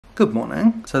Good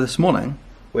morning. So this morning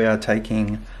we are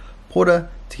taking Porter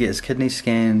to get his kidneys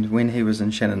scanned when he was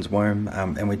in Shannon's womb,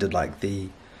 and we did like the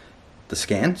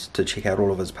scans to check out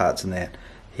all of his parts and that.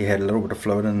 He had a little bit of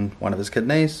fluid in one of his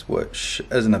kidneys, which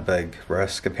isn't a big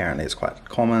risk. Apparently it's quite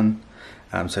common.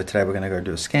 So today we're going to go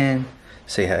do a scan,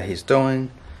 see how he's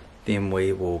doing. Then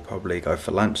we will probably go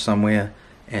for lunch somewhere,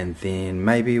 and then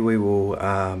maybe we'll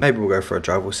go for a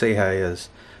drive. We'll see how he is.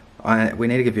 We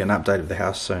need to give you an update of the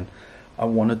house soon. I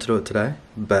wanted to do it today,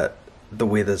 but the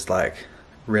weather's like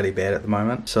really bad at the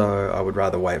moment, so I would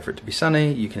rather wait for it to be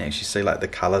sunny. You can actually see like the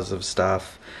colours of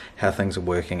stuff, how things are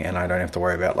working, and I don't have to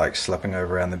worry about like slipping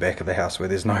over around the back of the house where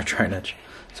there's no drainage.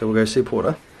 So we'll go see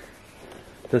Porter.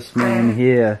 This man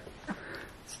here,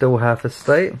 still half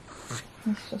asleep.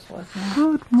 He's just waking up.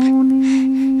 Good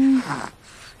morning.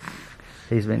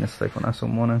 He's been asleep on us all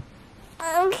morning.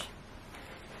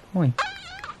 Oi.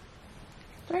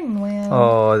 Doing well.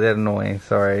 Oh, they're annoying,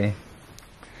 sorry.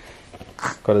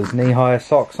 Got his knee-high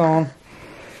socks on.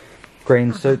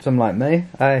 Green suits him like me,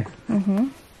 eh?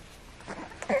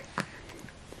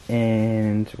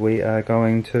 And we are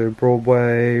going to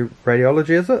Broadway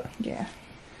Radiology, is it? Yeah.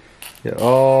 Yeah.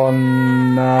 Oh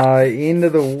no, end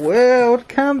of the world.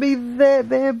 Can't be that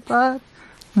bad, but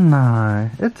no,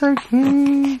 it's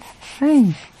okay.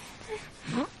 Hey,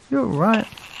 you're alright.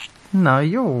 No,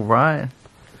 you're alright.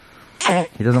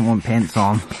 He doesn't want pants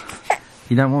on.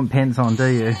 You don't want pants on, do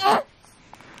you?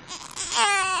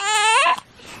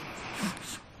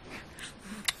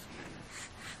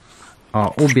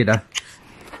 Oh, all better.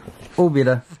 All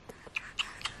better.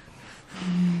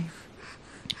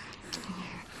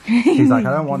 He's like,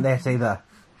 I don't want that either.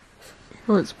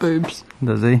 Oh, it's boobs.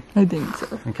 Does he? I think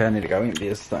so. Okay, I need to go empty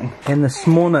this thing. And this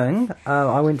morning,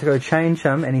 I went to go change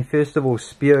him, and he first of all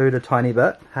spewed a tiny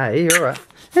bit. Hey, you're alright.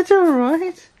 It's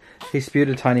alright. He spewed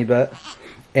a tiny bit,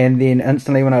 and then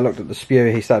instantly when I looked at the spew,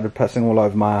 he started pissing all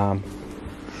over my arm.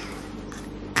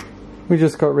 We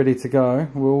just got ready to go.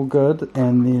 We're all good,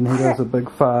 and then he does a big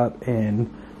fart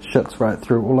and shits right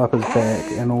through, all up his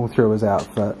back and all through his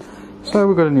outfit. So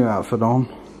we've got a new outfit on.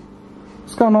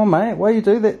 What's going on, mate? Why you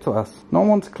do that to us? No one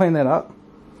wanted to clean that up.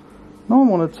 No one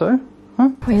wanted to, huh?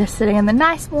 We're just sitting in the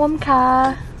nice warm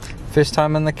car. First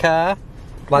time in the car,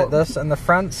 like this, in the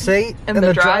front seat, in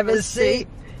the driver's seat.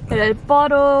 In a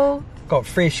bottle. Got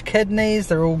fresh kidneys,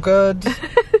 they're all good.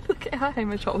 Look at how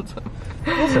Hamish holds him.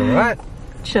 That's alright.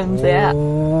 Chin's out.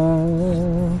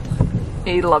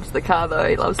 He loves the car though,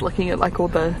 he loves looking at like all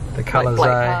the colours,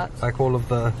 black parts. like all of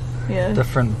the Yeah.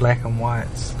 different black and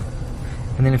whites.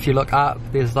 And then if you look up,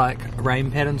 there's like rain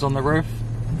patterns on the roof.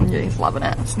 Yeah, he's loving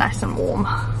it. It's nice and warm.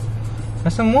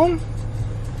 Nice and warm?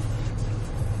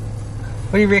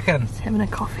 What do you reckon? He's having a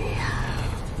coffee.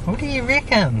 What do you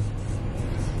reckon?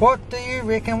 What do you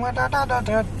reckon?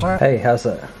 Hey, how's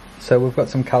it? So we've got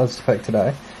some colours to pick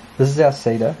today. This is our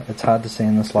cedar. It's hard to see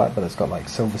in this light, but it's got like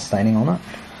silver staining on it.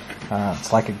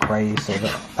 It's like a grey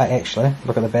silver. Actually,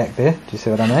 look at the back there. Do you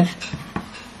see what I mean?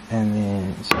 And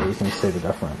then, so you can see the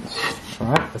difference.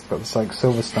 Alright, it's got this like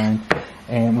silver stain.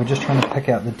 And we're just trying to pick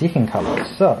out the decking colours.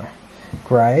 So,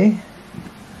 grey.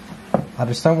 I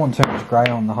just don't want too much grey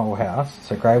on the whole house.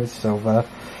 So grey with silver.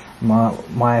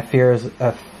 My fear is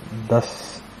if this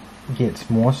gets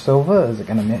more silver, is it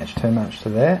going to match too much to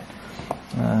that?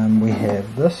 We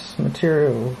have this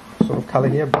material sort of colour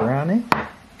here, brownie,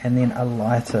 and then a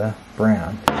lighter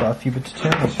brown. So if you were to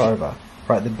turn this over,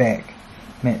 right, the back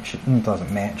match, it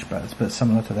doesn't match, but it's a bit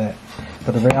similar to that.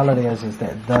 But the reality is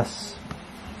that this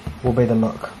will be the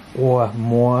look, or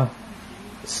more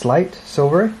slate,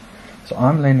 silvery. So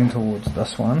I'm leaning towards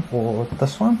this one, or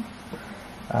this one.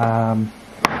 I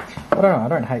don't know, I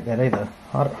don't hate that either.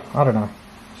 I don't know.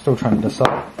 Still trying to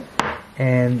decide.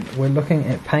 And we're looking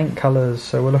at paint colours,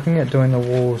 so we're looking at doing the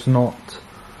walls not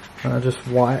just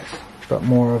white, but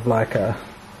more of like a,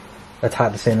 it's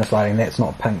hard to see in this lighting, that's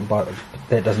not pink, but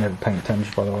that doesn't have a pink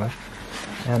tinge, by the way.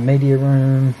 Our media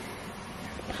room,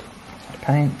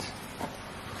 paint.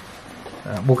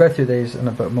 We'll go through these in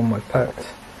a bit when we've picked.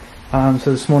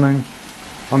 So this morning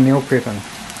I'm meal prepping,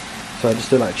 so I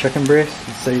just do like chicken breast,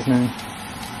 seasoning,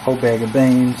 whole bag of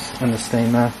beans in the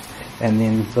steamer, and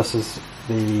then this is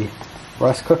the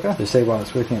rice cooker. You see why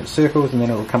it's working at circles, and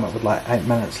then it will come up with like 8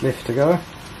 minutes left to go,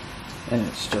 and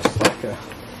it's just like a,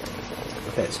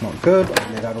 if that's not good,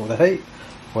 I'll let out all the heat.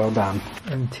 Well done.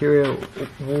 Interior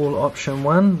wall option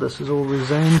 1, this is all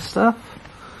resin stuff,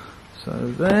 so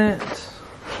that.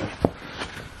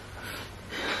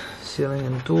 Ceiling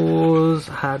and doors,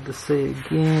 hard to see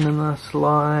again in this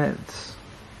light.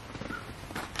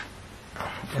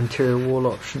 Interior wall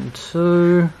option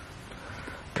 2,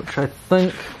 which I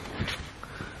think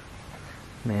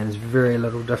Man, there's very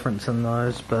little difference in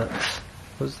those, but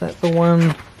was that the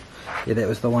one? Yeah, that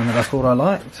was the one that I thought I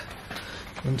liked.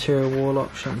 Interior wall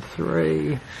option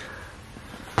 3.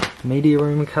 Media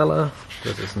room colour.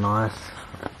 This is nice.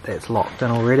 That's locked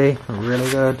in already. Really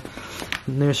good.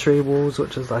 Nursery walls,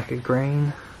 which is like a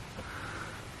green.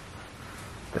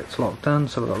 That's locked in.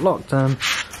 So we've got locked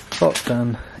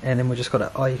in, and then we just got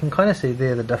it. Oh, you can kind of see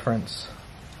there the difference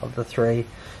of the 3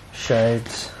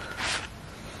 shades.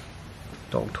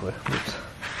 Dog toy. Oops.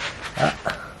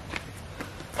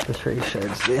 The 3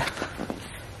 shades there.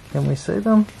 Can we see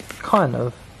them? Kind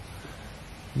of.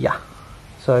 Yeah.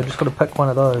 So just got to pick one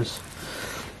of those.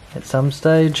 At some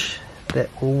stage, that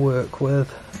will work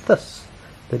with this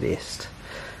the best,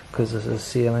 because this is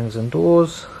ceilings and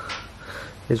doors.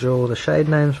 These are all the shade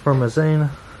names from Razina.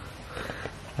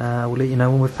 We'll let you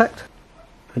know when we've picked.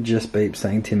 It just beeps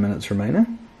saying 10 minutes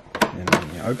remaining, and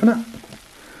then you open it.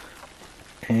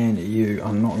 And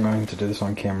I'm not going to do this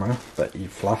on camera, but you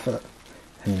fluff it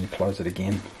and then you close it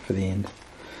again for the end.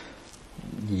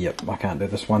 Yep, I can't do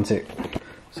this, one sec.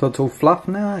 So it's all fluff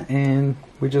now, and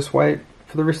we just wait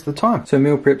for the rest of the time. So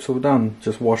meal prep's all done,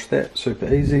 just wash that,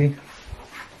 super easy.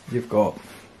 You've got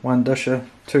 1 disher,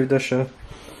 2 disher,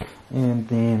 and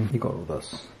then you got all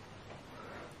this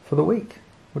for the week,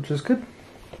 which is good.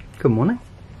 Good morning.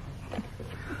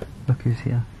 Look who's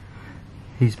here.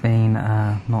 He's been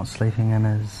not sleeping in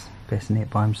his bassinet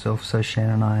by himself, so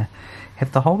Shannon and I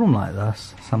have to hold him like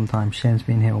this. Sometimes Shannon's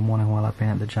been here all morning while I've been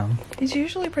at the gym. He's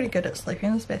usually pretty good at sleeping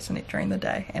in his bassinet during the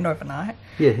day and overnight.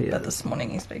 Yeah, he But is. this morning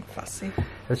he's being fussy.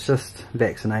 It's just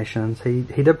vaccinations.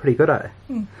 He did pretty good, eh?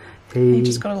 He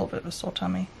just got a little bit of a sore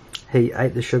tummy. He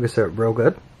ate the sugar syrup real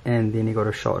good, and then he got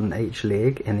a shot in each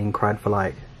leg, and then cried for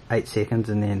like 8 seconds,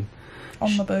 and then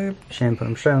On the boob. Shannon put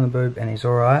him straight on the boob, and he's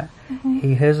alright.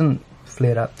 He hasn't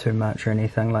flared up too much or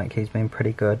anything, like he's been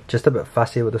pretty good. Just a bit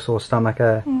fussy with a sore stomach,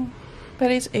 eh?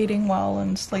 But he's eating well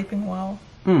and sleeping well.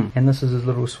 And this is his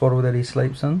little swaddle that he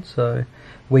sleeps in, so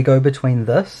we go between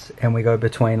this and we go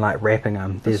between like wrapping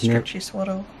him. The stretchy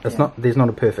swaddle. It's not, there's not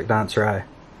a perfect answer, eh?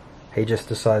 He just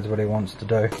decides what he wants to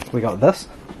do. We got this,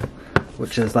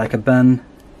 which is like a bin.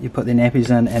 You put the nappies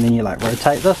in and then you like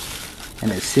rotate this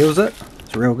and it seals it.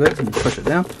 It's real good. You push it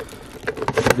down.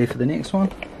 Ready for the next one.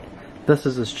 This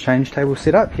is his change table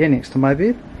setup here next to my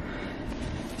bed.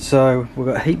 So we've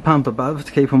got a heat pump above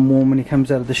to keep him warm when he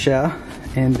comes out of the shower,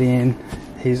 and then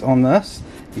he's on this.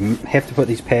 You have to put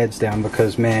these pads down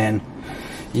because, man,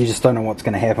 you just don't know what's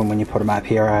going to happen when you put him up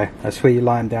here, eh? I swear you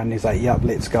lie him down and he's like, yep,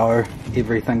 let's go.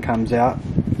 Everything comes out.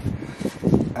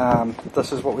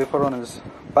 This is what we put on his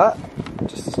butt,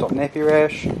 just to stop nappy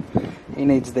rash. He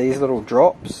needs these little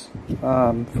drops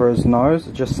for his nose,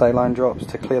 just saline drops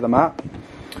to clear them up.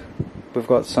 We've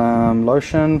got some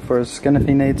lotion for his skin if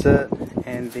he needs it,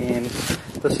 and then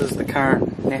this is the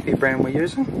current nappy brand we're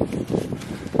using.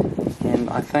 And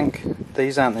I think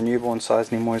these aren't the newborn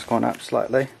size anymore, he's gone up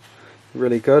slightly.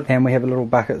 Really good. And we have a little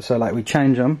bucket, so like we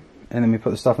change him and then we put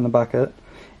the stuff in the bucket,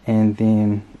 and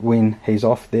then when he's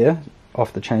off there,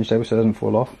 off the change table so it doesn't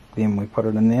fall off, then we put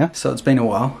it in there. So it's been a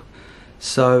while.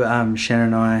 So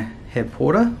Shannon and I had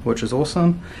Porter, which is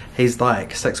awesome. He's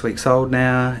like 6 weeks old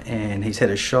now, and he's had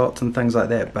his shots and things like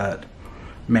that, but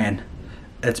man,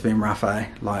 it's been rough, eh?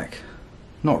 Like,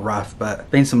 not rough,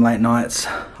 but been some late nights.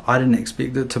 I didn't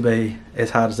expect it to be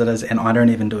as hard as it is, and I don't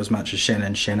even do as much as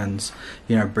Shannon. Shannon's,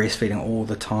 you know, breastfeeding all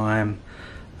the time.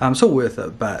 It's all worth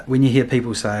it, but when you hear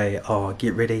people say, oh,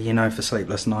 get ready, you know, for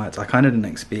sleepless nights, I kind of didn't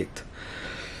expect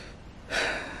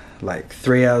like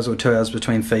 3 hours or 2 hours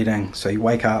between feeding. So you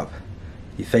wake up,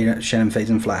 you feed it, Shannon feeds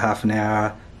him for like half an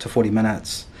hour to 40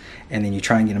 minutes, and then you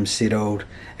try and get him settled,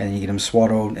 and then you get him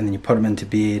swaddled, and then you put him into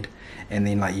bed, and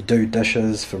then like you do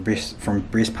dishes for from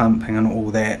breast pumping and all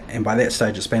that, and by that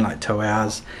stage it's been like 2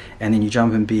 hours, and then you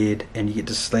jump in bed and you get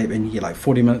to sleep, and you get like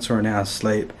 40 minutes or an hour's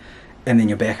sleep, and then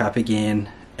you're back up again,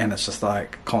 and it's just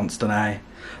like constant, eh?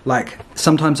 Like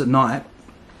sometimes at night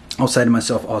I'll say to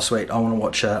myself, oh sweet, I want to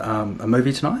watch a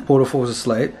movie tonight. Porter falls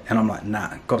asleep and I'm like,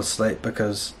 nah, gotta sleep,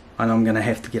 because I know I'm gonna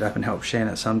have to get up and help Shan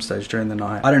at some stage during the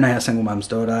night. I don't know how single mums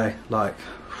do it, eh? Like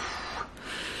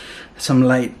some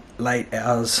late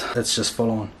hours, it's just full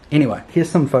on. Anyway, here's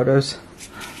some photos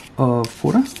of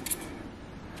Porter.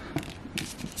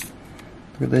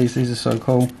 Look at these are so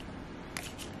cool.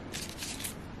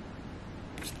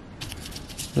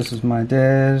 This is my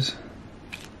dad,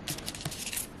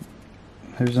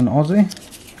 who's an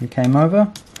Aussie, who came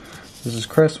over. This is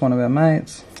Chris, one of our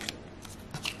mates.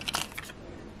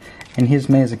 And here's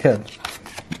me as a kid.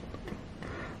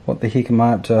 What the heck am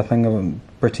I up to? I think I'm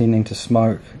pretending to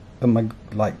smoke in my,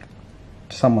 like,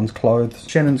 someone's clothes.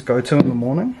 Shannon's go-to in the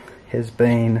morning, has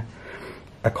been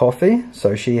a coffee.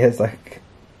 So she has like,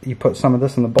 you put some of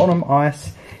this in the bottom,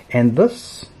 ice, and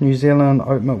this New Zealand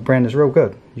oat milk brand is real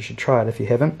good. You should try it if you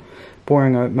haven't.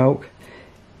 Boring oat milk,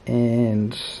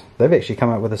 and they've actually come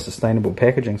up with a sustainable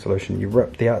packaging solution. You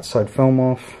rip the outside film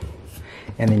off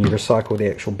and then you recycle the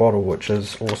actual bottle, which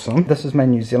is awesome. This is made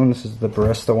in New Zealand. This is the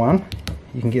barista one.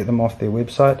 You can get them off their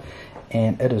website,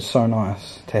 and it is so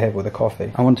nice to have with a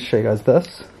coffee. I want to show you guys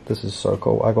this. This is so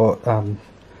cool. I got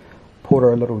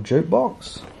Porter a little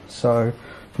jukebox. So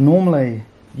normally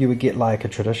you would get like a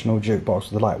traditional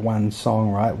jukebox with like one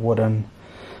song, right? Wooden,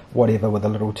 whatever, with a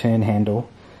little turn handle.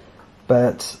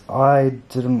 But I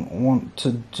didn't want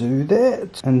to do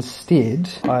that. Instead,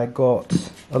 I got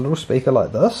a little speaker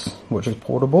like this, which is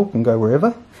portable, can go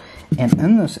wherever. And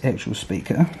in this actual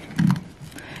speaker,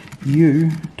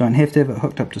 you don't have to have it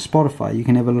hooked up to Spotify. You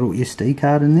can have a little SD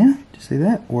card in there. Do you see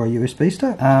that? Or a USB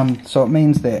stick. So it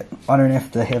means that I don't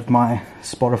have to have my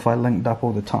Spotify linked up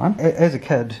all the time. As a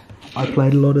kid, I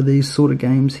played a lot of these sort of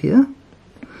games here.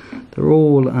 They're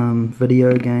all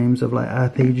video games of like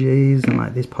RPGs, and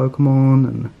like there's Pokemon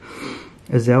and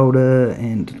a Zelda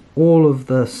and all of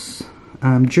this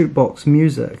jukebox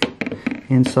music.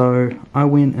 And so I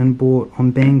went and bought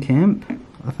on Bandcamp,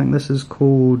 I think this is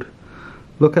called,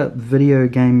 look up video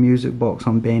game music box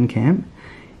on Bandcamp,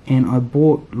 and I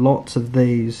bought lots of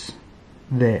these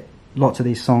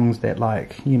songs that,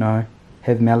 like, you know,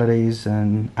 have melodies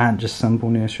and aren't just simple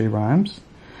nursery rhymes.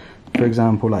 For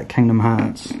example, like Kingdom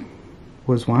Hearts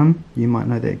was one, you might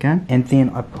know that game. And then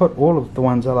I put all of the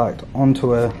ones I liked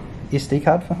onto a SD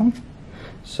card for him,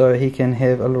 so he can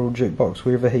have a little jukebox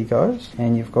wherever he goes.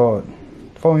 And you've got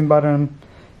volume button,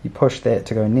 you push that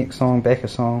to go next song, back a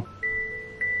song.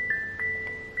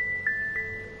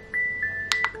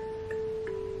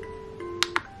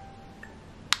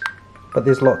 But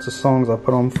there's lots of songs I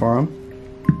put on for him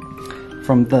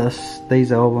from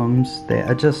these albums that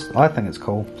are just, I think it's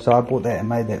cool. So I bought that and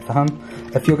made that for him.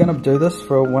 If you're going to do this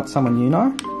for someone you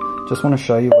know, just want to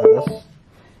show you with this,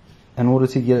 in order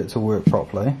to get it to work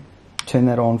properly, turn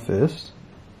that on first.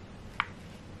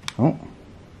 Oh.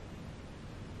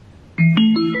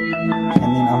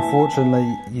 And then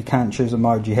unfortunately you can't choose a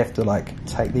mode. You have to like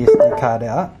take the SD card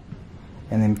out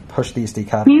and then push the SD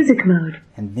card. Music mode.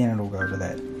 And then it'll go to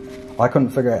that. I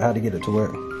couldn't figure out how to get it to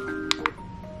work.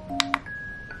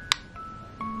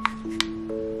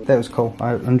 That was cool.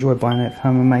 I enjoyed buying that for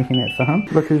him and making that for him.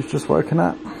 Look who's just woken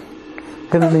up.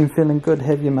 Haven't been feeling good,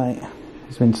 have you, mate?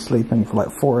 He's been sleeping for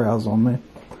like 4 hours on me.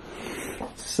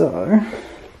 So,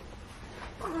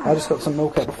 I just got some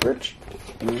milk out of the fridge.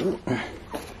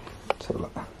 Let's have a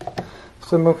look.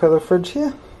 Some milk out of the fridge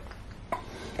here.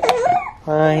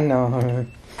 I know.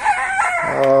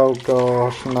 Oh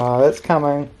gosh, no, that's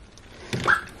coming.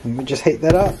 Let me just heat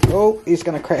that up. Oh, he's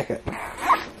gonna crack it.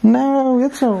 No,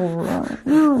 it's alright.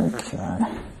 You're okay.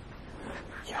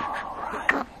 You're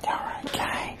alright. You're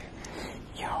okay.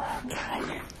 You're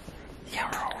okay. You're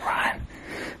alright.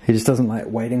 He just doesn't like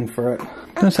waiting for it. Do you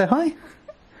want to say hi? Do you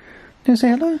want to say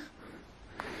hello?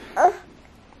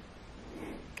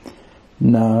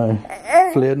 No.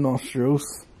 Flared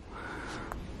nostrils.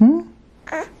 Hmm?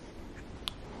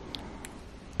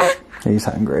 He's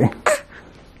hungry.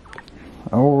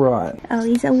 Alright. Oh,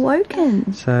 he's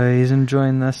awoken. So he's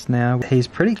enjoying this now. He's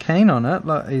pretty keen on it.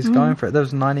 Like, he's going for it. That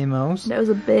was 90 mils. That was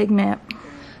a big nap.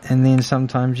 And then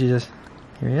sometimes you just...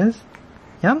 Here he is.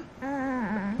 Yum?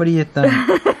 What do you think?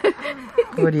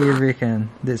 What do you reckon?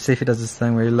 Let's see if he does this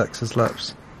thing where he licks his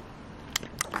lips.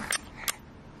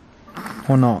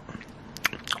 Or not.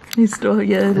 He's still,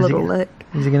 yeah, a little lick.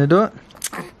 Is he going to do it?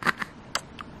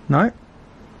 No?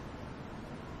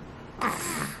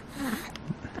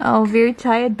 Oh, very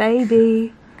tired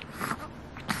baby.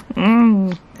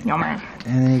 Yummy. And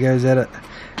then he goes at it.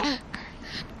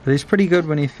 But he's pretty good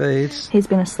when he feeds. He's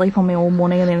been asleep on me all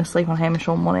morning and then asleep on Hamish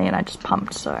all morning, and I just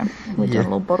pumped, so we did a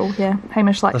little bottle here.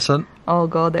 Hamish like, listen. Oh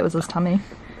god, that was his tummy.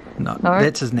 No,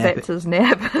 that's his nap. That's his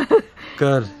nap.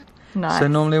 Good. Nice. So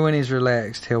normally when he's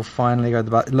relaxed, he'll finally go to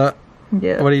the butt. Look.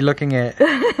 Yeah. What are you looking at?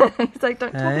 He's like,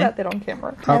 don't talk about that on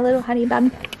camera. Oh. My little honey bun.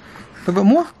 A little bit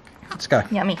more? Let's go.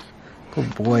 Yummy.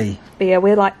 Good boy. But yeah,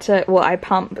 we like to, well, I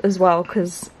pump as well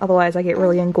because otherwise I get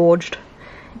really engorged.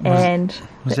 What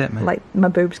does that mean? Like my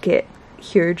boobs get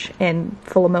huge and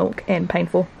full of milk and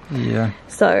painful. Yeah.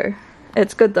 So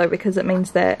it's good though because it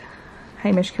means that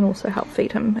Hamish can also help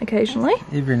feed him occasionally.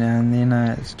 Every now and then,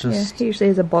 it's just... Yeah, he usually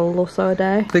has a bottle or so a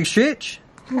day. Big stretch.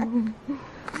 Can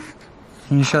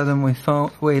you show them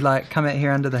we like come out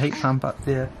here under the heat pump up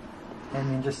there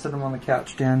and then just sit them on the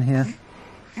couch down here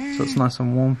so it's nice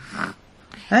and warm.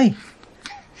 Hey!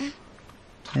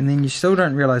 And then you still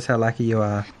don't realise how lucky you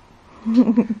are.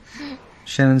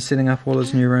 Shannon's setting up all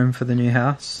his new room for the new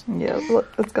house. Yeah, look,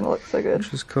 it's gonna look so good.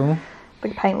 Which is cool. The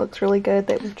paint looks really good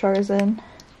that we've chosen.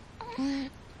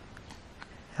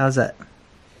 How's that?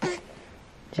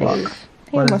 Jeez.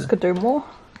 He almost could do more.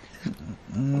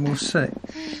 We'll see.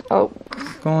 Oh.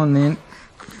 Go on then.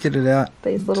 Get it out.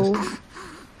 These little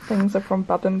things are from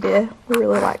Bub and Bear. We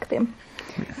really like them.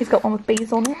 He's got one with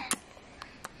bees on it.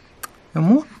 And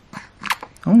more?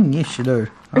 Oh, yes you do.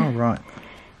 Alright.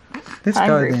 Let's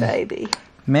Hungry go then. Baby.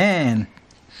 Man.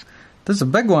 This is a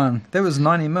big one. That was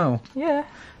 90ml. Yeah.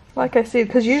 Like I said,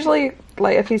 because usually,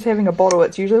 like, if he's having a bottle,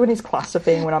 it's usually when he's cluster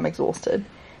feeding when I'm exhausted.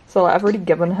 So, like, I've already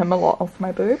given him a lot of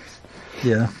my boobs.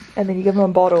 Yeah. And then you give him a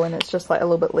bottle and it's just, like, a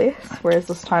little bit less. Whereas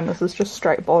this time, this is just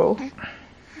straight bottle.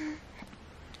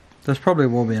 This probably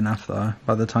will be enough, though.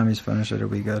 By the time he's finished, it'll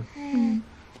be good.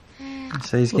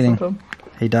 So he's getting...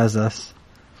 He does this.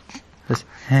 This...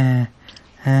 Hey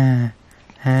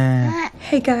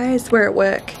guys, we're at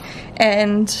work.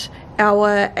 And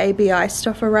our ABI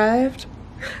stuff arrived.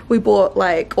 We bought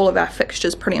like all of our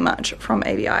fixtures pretty much from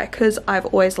ABI because I've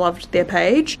always loved their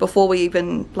page. Before we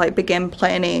even like began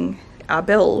planning our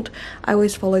build, I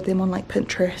always followed them on like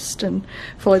Pinterest and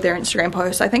followed their Instagram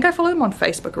posts. I think I followed them on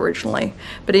Facebook originally,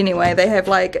 but anyway, they have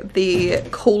like the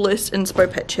coolest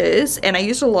inspo pictures and I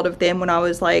used a lot of them when I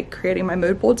was like creating my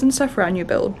mood boards and stuff for our new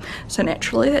build. So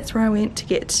naturally that's where I went to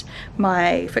get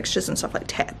my fixtures and stuff, like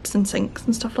taps and sinks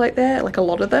and stuff like that, like a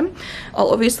lot of them.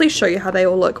 I'll obviously show you how they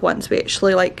all look once we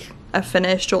actually like are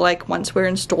finished, or like once we're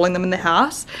installing them in the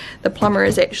house. The plumber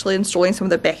is actually installing some of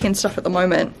the back end stuff at the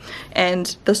moment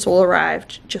and this all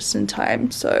arrived just in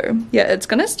time. So yeah, it's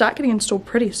gonna start getting installed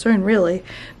pretty soon really,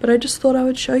 but I just thought I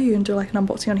would show you and do like an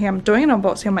unboxing on here. I'm doing an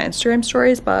unboxing on my Instagram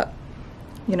stories, but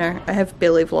you know, I have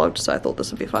barely vlogged, so I thought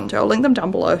this would be fun too. I'll link them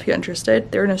down below if you're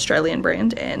interested. They're an Australian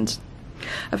brand and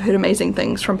I've heard amazing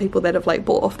things from people that have like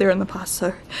bought off there in the past.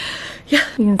 So yeah,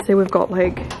 you can see we've got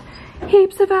like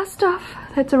heaps of our stuff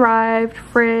that's arrived.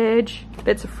 Fridge.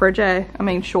 That's a fridge, eh? I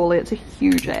mean, surely it's a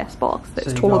huge ass box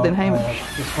that's taller than Hamish.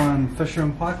 This one, Fisher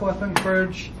and Paykel, I think,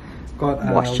 fridge. Got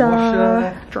a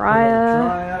washer,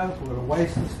 dryer. We've got a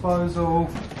waste disposal.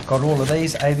 Got all of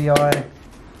these ABI.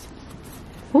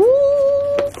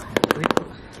 Ooh.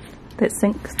 That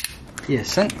sinks. Yeah,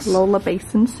 sinks. Lola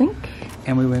basin sink.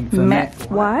 And we went for matte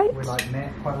white. We like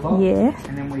matte quite a lot. Yeah.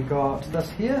 And then we got this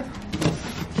here,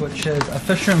 which is a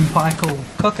Fisher and Paykel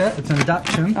cooker. It's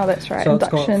induction. Oh, that's right. So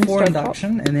Induction, it's got 4 stovetop.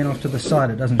 induction, and then off to the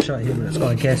side, it doesn't show it here, but it's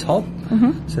got a gas hob,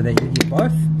 so that you get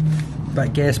both.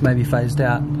 But gas may be phased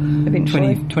out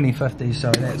eventually. 2050,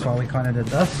 so that's why we kind of did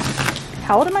this.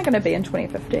 How old am I going to be in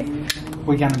 2050?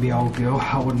 We're going to be old, girl.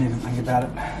 I wouldn't even think about it.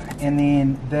 And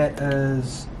then that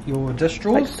is your dish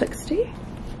drawers. Like 60?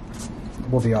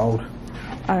 We'll be old.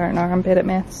 I don't know. I'm bad at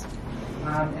maths.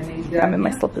 And then I'm in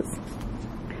my slippers.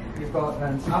 You've got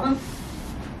an oven.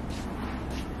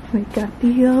 We got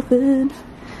the oven.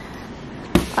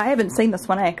 I haven't seen this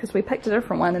one, because we picked a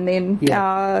different one and then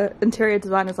our interior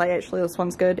designer's like, actually this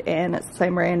one's good and it's the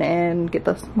same brand and get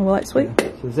this. And we're like, sweet. Yeah.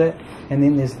 So there's that. And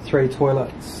then there's 3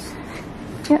 toilets.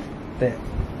 Yep. That.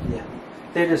 Yeah.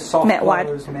 They're just soft matte white.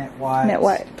 Matte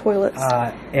white toilets.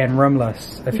 And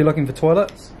rimless. If you're looking for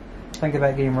toilets, think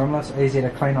about getting rimless. Easy to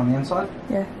clean on the inside.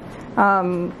 Yeah.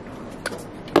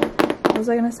 What was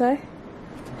I going to say?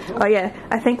 Oh yeah,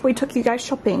 I think we took you guys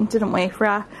shopping, didn't we? For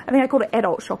our, I think I called it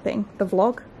adult shopping, the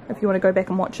vlog, if you want to go back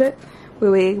and watch it,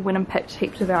 where we went and picked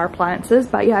heaps of our appliances.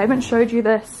 But yeah, I haven't showed you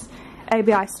this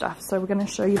ABI stuff, so we're going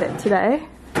to show you that today.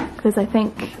 Because I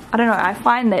think, I don't know, I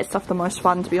find that stuff the most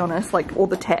fun, to be honest, like all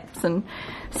the taps and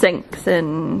sinks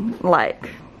and like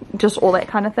just all that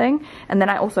kind of thing. And then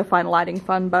I also find lighting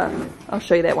fun, but I'll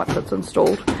show you that once it's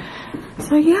installed.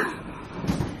 So yeah.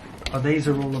 Oh, these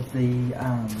are all of the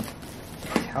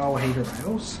towel heater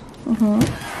rails.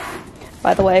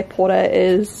 By the way, Porter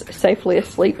is safely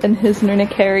asleep in his Nuna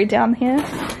carry down here,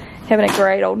 having a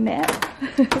great old nap.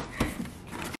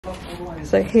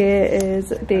 So here is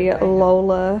the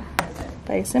Lola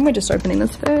basin. We're just opening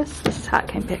this first. This is how it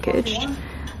came packaged.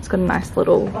 It's got a nice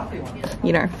little,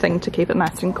 you know, thing to keep it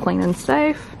nice and clean and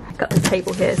safe. I've got the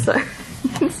table here so you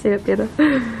can see it better.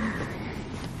 Here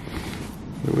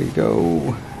we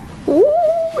go. Ooh,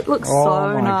 it looks so nice.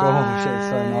 Oh my nice. gosh, it's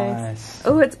so nice.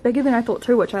 Oh, it's bigger than I thought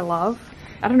too, which I love.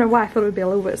 I don't know why I thought it would be a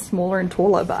little bit smaller and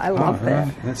taller, but I love that.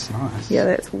 Right. That's nice. Yeah,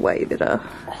 that's way better.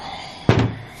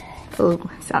 Oh,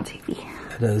 it sounds heavy.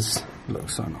 It is. It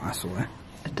looks so nice, boy.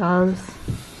 It does.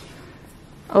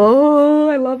 Oh,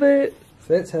 I love it.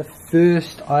 So that's our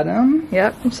first item.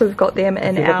 Yep, so we've got them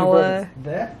in our,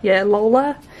 yeah,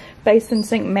 Lola basin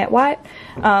sink matte white.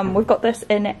 We've got this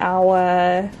in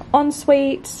our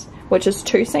ensuite, which is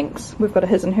 2 sinks. We've got a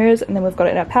his and hers, and then we've got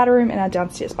it in our powder room and our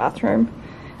downstairs bathroom.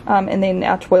 And then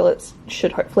our toilets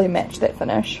should hopefully match that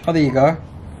finish. Oh, there you go.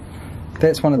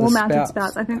 That's one of the mounted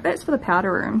spouts. I think that's for the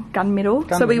powder room.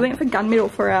 Gunmetal. So we went for gunmetal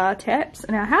for our taps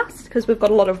in our house because we've got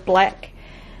a lot of black,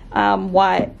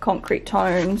 white concrete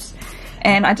tones.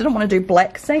 And I didn't want to do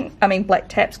black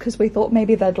taps because we thought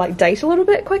maybe they'd like date a little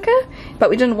bit quicker.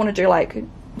 But we didn't want to do like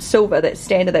silver, that's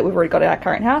standard that we've already got at our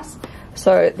current house.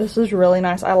 So this is really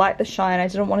nice. I like the shine. I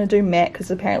didn't want to do matte because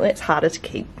apparently it's harder to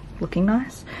keep looking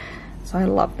nice. So I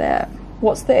love that.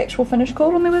 What's the actual finish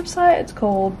called on their website? It's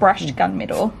called brushed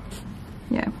gunmetal.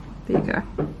 Yeah, there you go.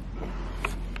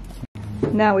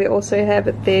 Now we also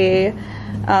have their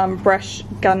brushed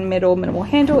gunmetal minimal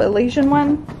handle Elysian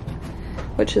one,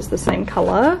 which is the same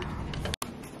colour.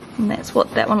 And that's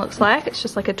what that one looks like. It's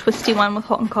just like a twisty one with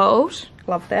hot and cold.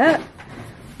 Love that.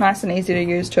 Nice and easy to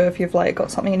use too if you've like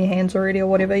got something in your hands already or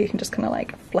whatever. You can just kind of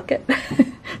like flick it.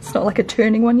 It's not like a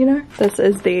turning one, you know. This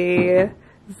is the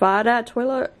Vada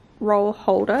toilet roll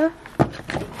holder.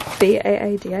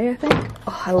 V-A-A-D-A, I think.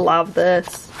 Oh, I love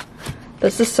this.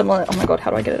 This is similar. Oh my god, how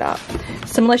do I get it up?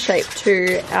 Similar shape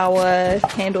to our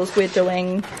handles we're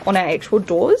doing on our actual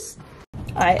doors.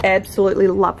 I absolutely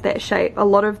love that shape. A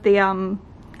lot of the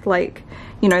like,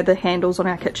 you know, the handles on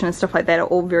our kitchen and stuff like that are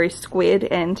all very squared,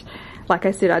 and like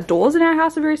I said, our doors in our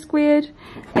house are very squared,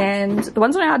 and the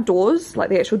ones on our doors, like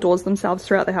the actual doors themselves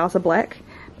throughout the house, are black.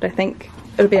 But I think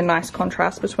it'll be a nice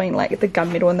contrast between like the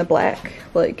gunmetal and the black.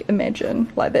 Like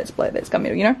imagine like that's black, that's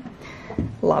gunmetal, you know.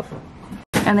 Love.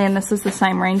 And then this is the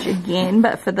same range again,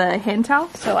 but for the hand towel.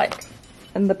 So like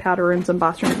in the powder rooms and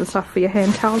bathrooms and stuff for your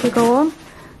hand towel to go on.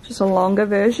 Just a longer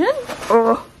version.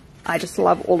 Oh, I just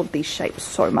love all of these shapes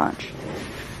so much.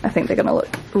 I think they're gonna look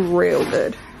real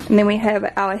good. And then we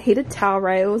have our heated towel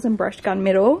rails and brushed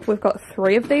gunmetal. We've got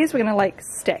 3 of these. We're gonna like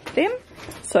stack them.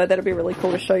 So that'll be really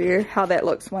cool to show you how that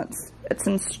looks once it's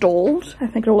installed. I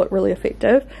think it'll look really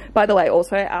effective. By the way,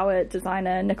 also our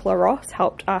designer Nicola Ross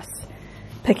helped us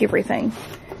pick everything.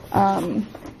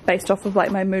 Based off of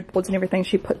like my mood boards and everything,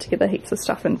 she put together heaps of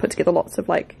stuff and put together lots of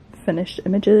like finished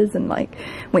images and like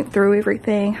went through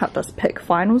everything, helped us pick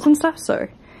finals and stuff. So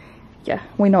yeah,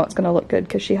 we know it's gonna look good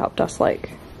because she helped us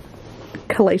like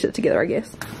collate it together, I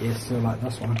guess. Yes, so like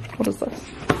this one. What is this?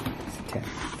 It's a tap.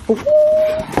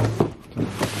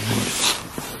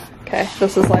 Okay,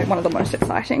 this is like one of the most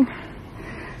exciting.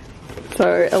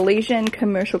 So Elysian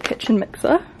commercial kitchen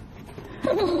mixer.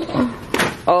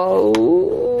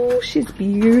 Oh, she's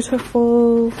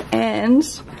beautiful. And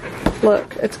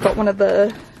look, it's got one of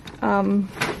the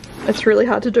it's really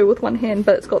hard to do with one hand,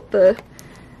 but it's got the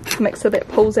mixer that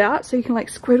pulls out so you can like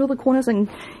squirt all the corners and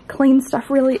clean stuff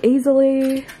really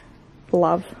easily.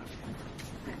 Love.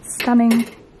 Stunning.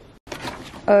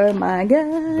 Oh my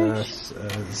gosh. This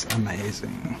is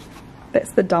amazing.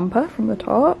 That's the dumper from the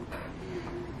top.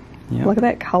 Yep. Look at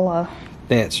that colour.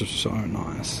 That's just so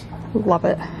nice. Love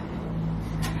it.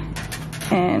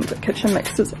 And the kitchen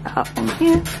mixers up on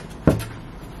here.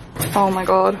 Oh my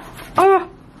god. Oh!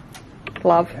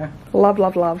 Love. Okay. Love,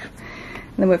 love, love.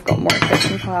 And then we've got more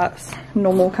kitchen parts.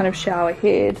 Normal kind of shower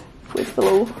head. Where's the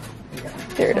little...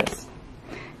 There it is.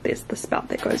 There's the spout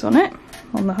that goes on it.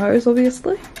 On the hose,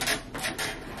 obviously.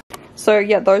 So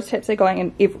yeah, those taps are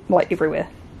going in like everywhere.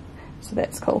 So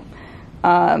that's cool.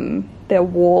 They're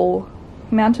wall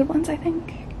mounted ones, I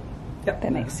think. Yep.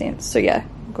 That makes sense. So yeah,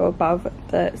 we'll go above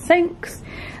the sinks.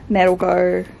 And that'll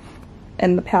go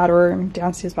in the powder room,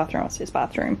 downstairs bathroom, upstairs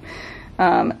bathroom.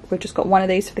 We've just got one of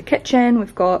these for the kitchen.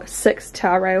 We've got 6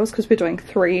 towel rails because we're doing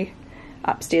 3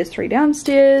 upstairs, 3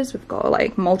 downstairs. We've got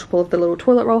like multiple of the little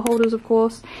toilet roll holders, of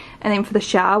course. And then for the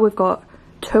shower, we've got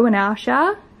 2 in our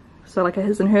shower. So like a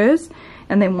his and hers.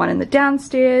 And then 1 in the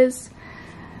downstairs.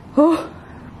 Oh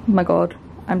my god.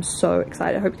 I'm so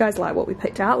excited. I hope you guys like what we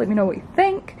picked out. Let me know what you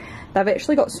think. They've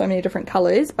actually got so many different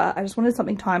colours, but I just wanted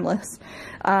something timeless.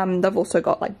 They've also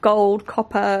got like gold,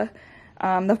 copper.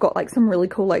 They've got like some really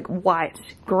cool like white,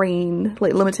 green,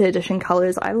 like limited edition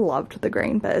colours. I loved the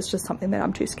green, but it's just something that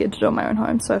I'm too scared to do on my own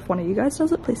home. So if one of you guys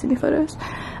does it, please send me photos.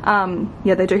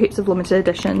 Yeah, they do heaps of limited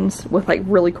editions with like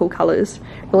really cool colours,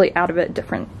 really out of it,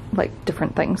 different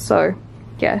things. So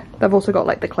yeah, they've also got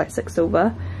like the classic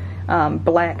silver,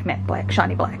 black, matte black,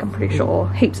 shiny black, I'm pretty sure,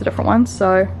 heaps of different ones.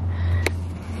 So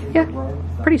yeah,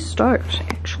 pretty stoked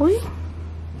actually.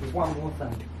 There's one more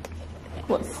thing.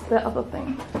 What's the other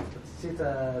thing? It's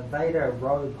a Vader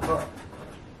Road hook.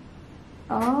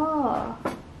 Ah,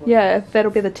 yeah, that'll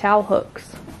be the towel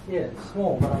hooks. Yeah, it's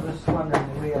small, but I'm just wondering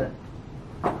where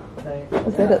they...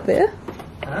 Is that it there?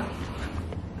 Huh?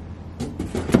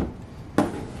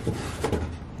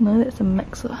 No, that's a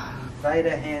mixer.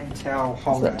 Vader hand towel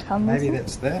holder. Maybe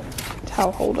that's that.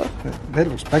 Towel holder. That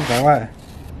looks big though, eh?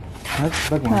 That's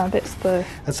a big one. No, that's the...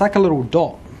 It's like a little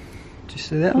dot. Do you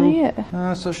see that? Oh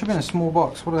yeah. So it should be in a small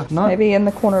box. What a... No. Maybe in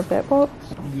the corner of that box?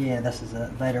 Yeah, this is it.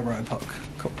 Vader rope hook.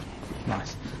 Cool.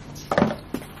 Nice.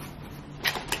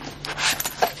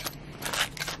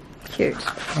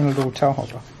 Cute. And a little towel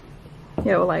holder.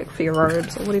 Yeah, or like for your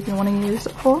robes or whatever you want to use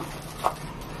it for.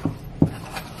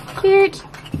 Cute.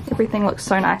 Everything looks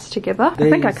so nice together. I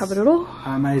think I covered it all.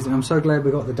 Amazing. I'm so glad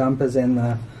we got the dumpers and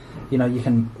the, you know, you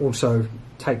can also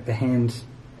take the hand.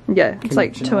 Yeah, it's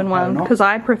like 2-in-1 because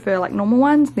I prefer like normal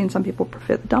ones, then some people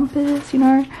prefer the dumpers, you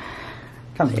know.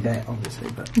 Comes with that obviously,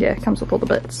 but yeah, it comes with all the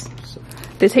bits.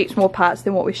 There's heaps more parts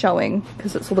than what we're showing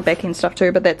because it's all the back end stuff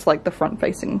too, but that's like the front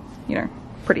facing, you know,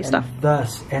 pretty stuff.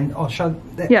 This and I'll show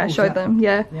that. Yeah, I showed them.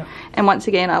 Yeah. And once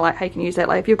again, I like how you can use that.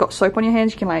 Like if you've got soap on your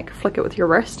hands, you can like flick it with your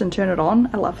wrist and turn it on.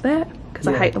 I love that because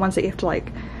I hate the ones that you have to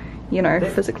like, you know,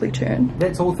 physically turn.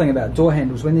 That's the whole thing about door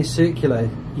handles. When they're circular,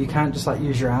 you can't just like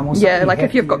use your arm or something. Yeah, like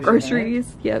if you've got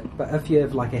groceries. Yeah. But if you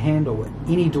have like a handle,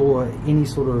 any door, any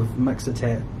sort of mixer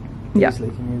tap, easily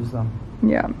can use them.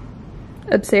 Yeah.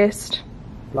 Obsessed.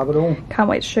 Love it all. Can't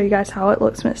wait to show you guys how it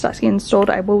looks when it starts getting installed.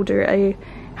 I will do a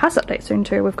house update soon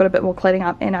too. We've got a bit more cladding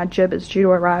up and our jib is due to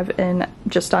arrive in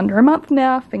just under a month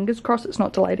now. Fingers crossed it's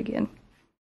not delayed again.